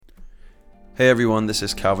Hey everyone, this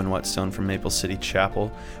is Calvin Whetstone from Maple City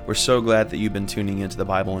Chapel. We're so glad that you've been tuning into the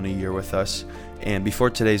Bible in a Year with us. And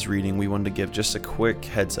before today's reading, we wanted to give just a quick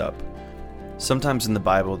heads up. Sometimes in the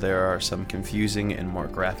Bible there are some confusing and more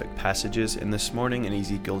graphic passages, and this morning in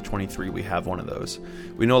Ezekiel 23 we have one of those.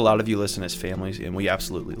 We know a lot of you listen as families, and we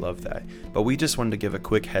absolutely love that. But we just wanted to give a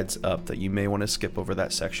quick heads up that you may want to skip over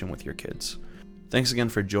that section with your kids. Thanks again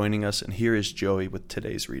for joining us, and here is Joey with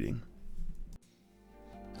today's reading.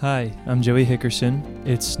 Hi, I'm Joey Hickerson.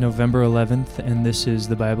 It's November 11th, and this is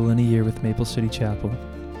the Bible in a Year with Maple City Chapel.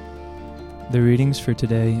 The readings for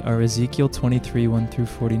today are Ezekiel 23, 1 through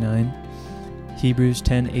 49, Hebrews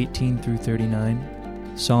 10, 18 through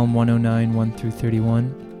 39, Psalm 109, 1 through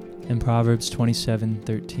 31, and Proverbs 27,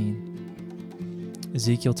 13.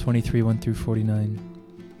 Ezekiel 23, 1 through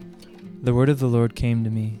 49. The word of the Lord came to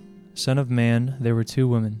me, Son of man, there were two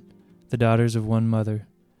women, the daughters of one mother.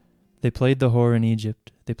 They played the whore in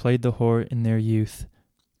Egypt. They played the whore in their youth.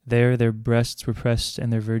 There their breasts were pressed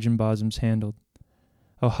and their virgin bosoms handled.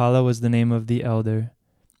 Ohollah was the name of the elder,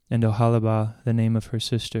 and Oholibah the name of her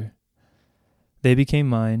sister. They became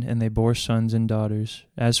mine, and they bore sons and daughters.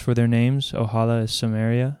 As for their names, Ohollah is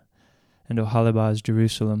Samaria, and Oholibah is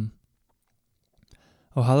Jerusalem.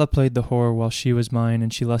 Ohollah played the whore while she was mine,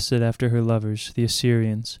 and she lusted after her lovers, the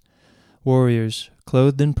Assyrians. Warriors,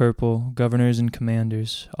 clothed in purple, governors and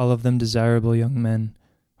commanders, all of them desirable young men,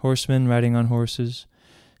 horsemen riding on horses.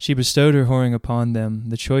 She bestowed her whoring upon them,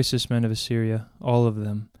 the choicest men of Assyria, all of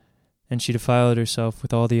them, and she defiled herself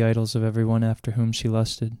with all the idols of every one after whom she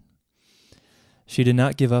lusted. She did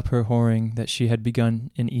not give up her whoring that she had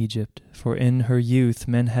begun in Egypt, for in her youth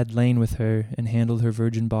men had lain with her, and handled her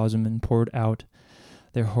virgin bosom, and poured out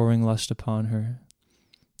their whoring lust upon her.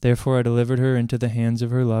 Therefore I delivered her into the hands of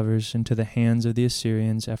her lovers, into the hands of the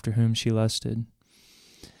Assyrians after whom she lusted.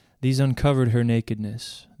 These uncovered her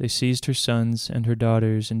nakedness. They seized her sons and her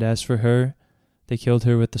daughters, and as for her, they killed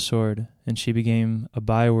her with the sword, and she became a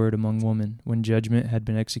byword among women, when judgment had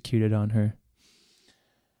been executed on her.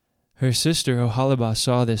 Her sister Oholibah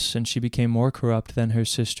saw this, and she became more corrupt than her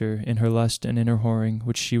sister in her lust and in her whoring,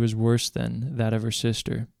 which she was worse than that of her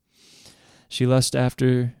sister. She lusted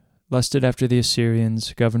after the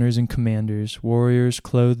Assyrians, governors and commanders, warriors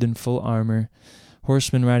clothed in full armor,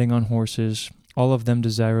 horsemen riding on horses, all of them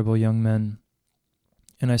desirable young men.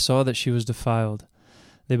 And I saw that she was defiled.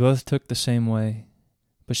 They both took the same way.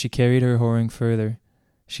 But she carried her whoring further.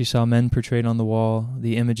 She saw men portrayed on the wall,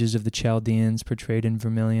 the images of the Chaldeans portrayed in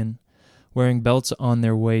vermilion, wearing belts on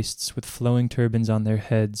their waists with flowing turbans on their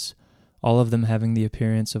heads, all of them having the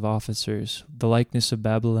appearance of officers, the likeness of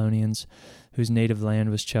Babylonians, whose native land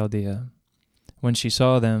was Chaldea. When she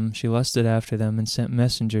saw them, she lusted after them and sent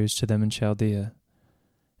messengers to them in Chaldea.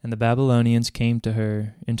 And the Babylonians came to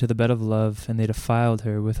her into the bed of love, and they defiled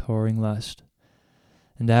her with whoring lust.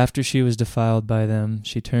 And after she was defiled by them,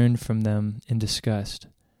 she turned from them in disgust.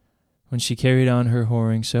 When she carried on her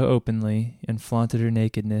whoring so openly and flaunted her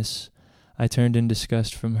nakedness, I turned in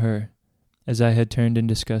disgust from her, as I had turned in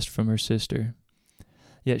disgust from her sister.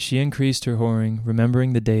 Yet she increased her whoring,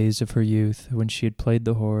 remembering the days of her youth, when she had played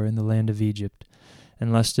the whore in the land of Egypt,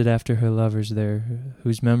 and lusted after her lovers there,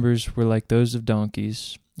 whose members were like those of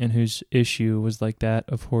donkeys, and whose issue was like that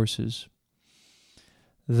of horses.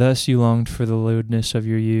 Thus you longed for the lewdness of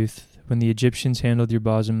your youth, when the Egyptians handled your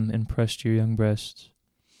bosom and pressed your young breasts.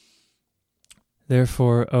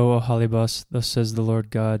 Therefore, O Oholibah, thus says the Lord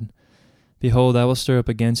God, Behold, I will stir up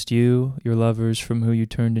against you your lovers from whom you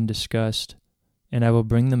turned in disgust, and I will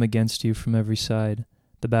bring them against you from every side,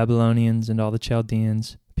 the Babylonians and all the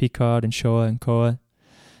Chaldeans, Pekod and Shoa and Koa,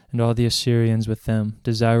 and all the Assyrians with them,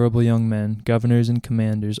 desirable young men, governors and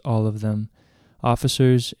commanders, all of them,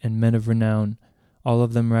 officers and men of renown, all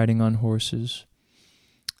of them riding on horses.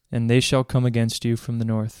 And they shall come against you from the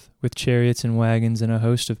north, with chariots and wagons and a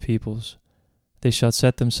host of peoples. They shall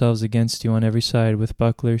set themselves against you on every side with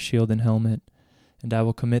buckler, shield, and helmet, and I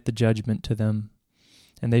will commit the judgment to them.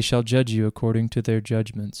 And they shall judge you according to their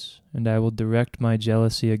judgments, and I will direct my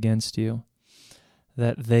jealousy against you,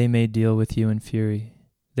 that they may deal with you in fury.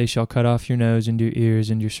 They shall cut off your nose and your ears,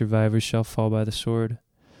 and your survivors shall fall by the sword.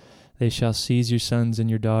 They shall seize your sons and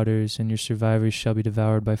your daughters, and your survivors shall be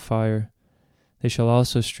devoured by fire. They shall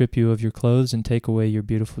also strip you of your clothes and take away your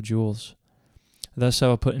beautiful jewels. Thus I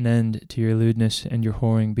will put an end to your lewdness and your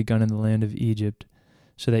whoring begun in the land of Egypt,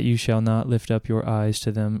 so that you shall not lift up your eyes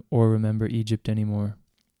to them or remember Egypt any more.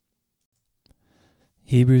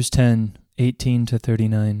 Hebrews 10, 18 to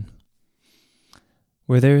 39.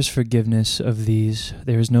 Where there is forgiveness of these,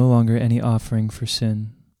 there is no longer any offering for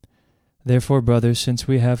sin. Therefore, brothers, since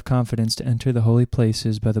we have confidence to enter the holy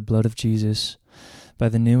places by the blood of Jesus, by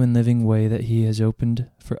the new and living way that he has opened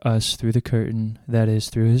for us through the curtain, that is,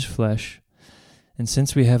 through his flesh. And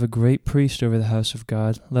since we have a great priest over the house of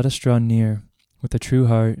God, let us draw near with a true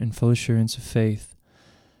heart and full assurance of faith,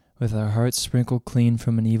 with our hearts sprinkled clean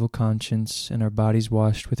from an evil conscience and our bodies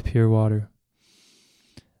washed with pure water.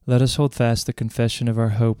 Let us hold fast the confession of our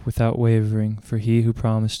hope without wavering, for he who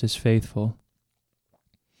promised is faithful.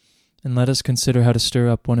 And let us consider how to stir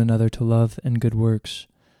up one another to love and good works,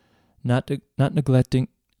 not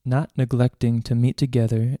neglecting to meet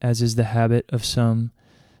together, as is the habit of some,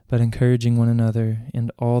 but encouraging one another,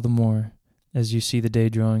 and all the more, as you see the day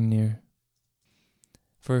drawing near.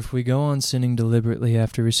 For if we go on sinning deliberately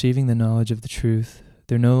after receiving the knowledge of the truth,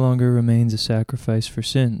 there no longer remains a sacrifice for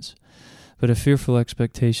sins, but a fearful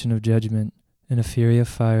expectation of judgment, and a fury of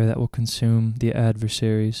fire that will consume the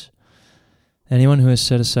adversaries. Anyone who has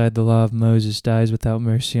set aside the law of Moses dies without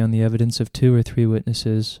mercy on the evidence of 2 or 3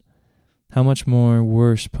 witnesses. How much more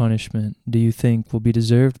worse punishment do you think will be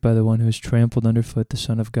deserved by the one who has trampled underfoot the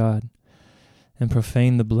Son of God, and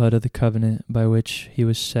profaned the blood of the covenant by which he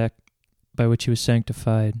was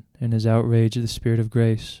sanctified, and has outraged the Spirit of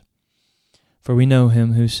grace? For we know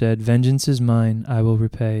him who said, "Vengeance is mine, I will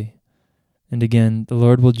repay." And again, the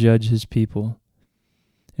Lord will judge his people.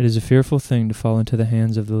 It is a fearful thing to fall into the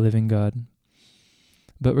hands of the living God.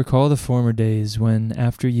 But recall the former days when,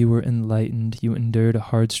 after you were enlightened, you endured a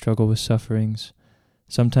hard struggle with sufferings,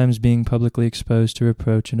 sometimes being publicly exposed to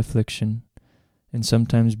reproach and affliction, and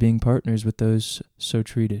sometimes being partners with those so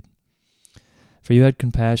treated. For you had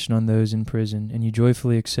compassion on those in prison, and you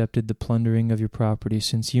joyfully accepted the plundering of your property,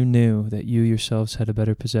 since you knew that you yourselves had a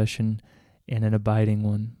better possession and an abiding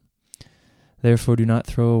one. Therefore do not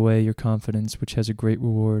throw away your confidence, which has a great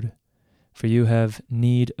reward. For you have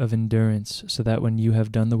need of endurance, so that when you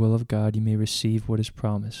have done the will of God, you may receive what is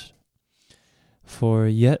promised. For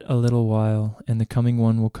yet a little while, and the coming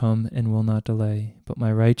one will come and will not delay. But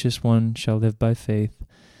my righteous one shall live by faith,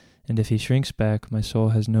 and if he shrinks back, my soul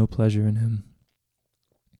has no pleasure in him.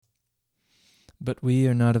 But we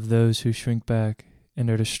are not of those who shrink back and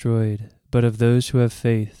are destroyed, but of those who have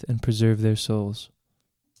faith and preserve their souls.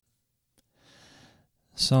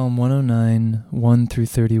 Psalm 109,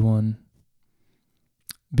 1-31.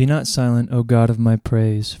 Be not silent, O God of my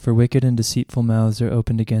praise, for wicked and deceitful mouths are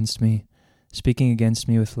opened against me, speaking against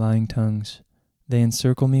me with lying tongues. They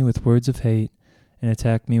encircle me with words of hate, and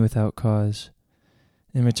attack me without cause.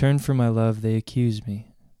 In return for my love they accuse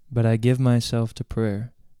me, but I give myself to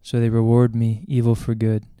prayer, so they reward me evil for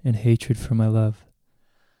good, and hatred for my love.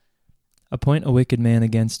 Appoint a wicked man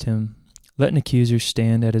against him. Let an accuser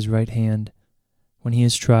stand at his right hand. When he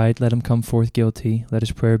is tried, let him come forth guilty. Let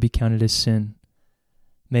his prayer be counted as sin.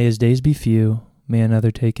 May his days be few, may another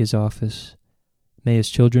take his office. May his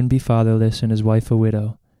children be fatherless and his wife a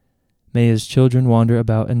widow. May his children wander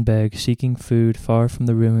about and beg, seeking food far from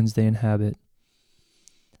the ruins they inhabit.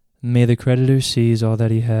 May the creditor seize all that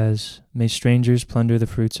he has. May strangers plunder the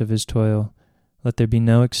fruits of his toil. Let there be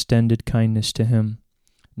no extended kindness to him,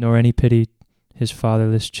 nor any pity his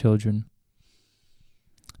fatherless children.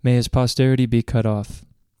 May his posterity be cut off.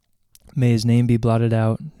 May his name be blotted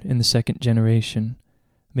out in the 2nd generation.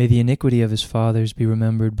 May the iniquity of his fathers be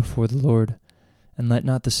remembered before the Lord, and let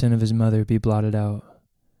not the sin of his mother be blotted out.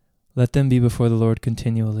 Let them be before the Lord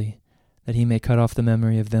continually, that he may cut off the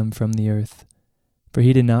memory of them from the earth. For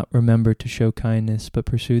he did not remember to show kindness, but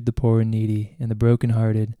pursued the poor and needy, and the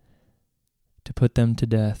broken-hearted, to put them to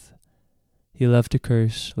death. He loved to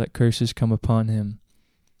curse, let curses come upon him.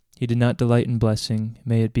 He did not delight in blessing,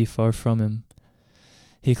 may it be far from him.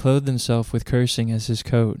 He clothed himself with cursing as his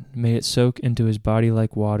coat. May it soak into his body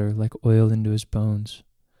like water, like oil into his bones.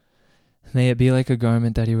 May it be like a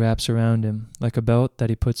garment that he wraps around him, like a belt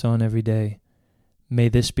that he puts on every day. May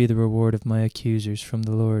this be the reward of my accusers from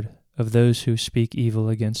the Lord, of those who speak evil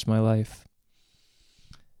against my life.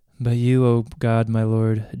 But you, O God, my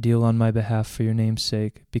Lord, deal on my behalf for your name's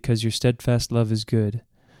sake, because your steadfast love is good.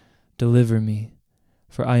 Deliver me,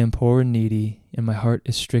 for I am poor and needy, and my heart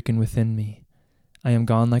is stricken within me. I am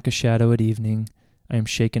gone like a shadow at evening. I am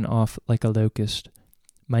shaken off like a locust.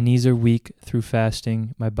 My knees are weak through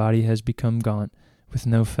fasting. My body has become gaunt, with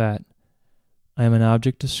no fat. I am an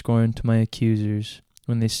object of scorn to my accusers.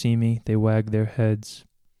 When they see me, they wag their heads.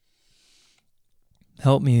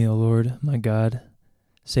 Help me, O Lord, my God.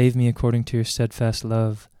 Save me according to your steadfast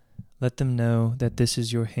love. Let them know that this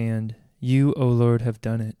is your hand. You, O Lord, have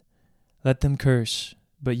done it. Let them curse,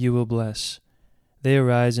 but you will bless. They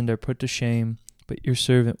arise and are put to shame, but your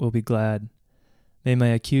servant will be glad. May my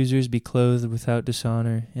accusers be clothed without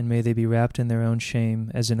dishonor, and may they be wrapped in their own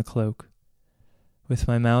shame as in a cloak. With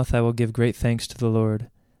my mouth I will give great thanks to the Lord.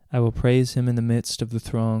 I will praise him in the midst of the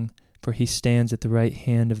throng, for he stands at the right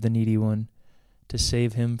hand of the needy one, to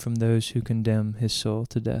save him from those who condemn his soul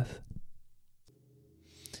to death.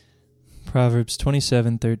 Proverbs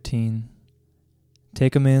 27:13.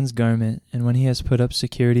 Take a man's garment, and when he has put up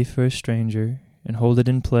security for a stranger, and hold it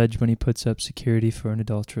in pledge when he puts up security for an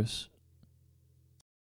adulteress.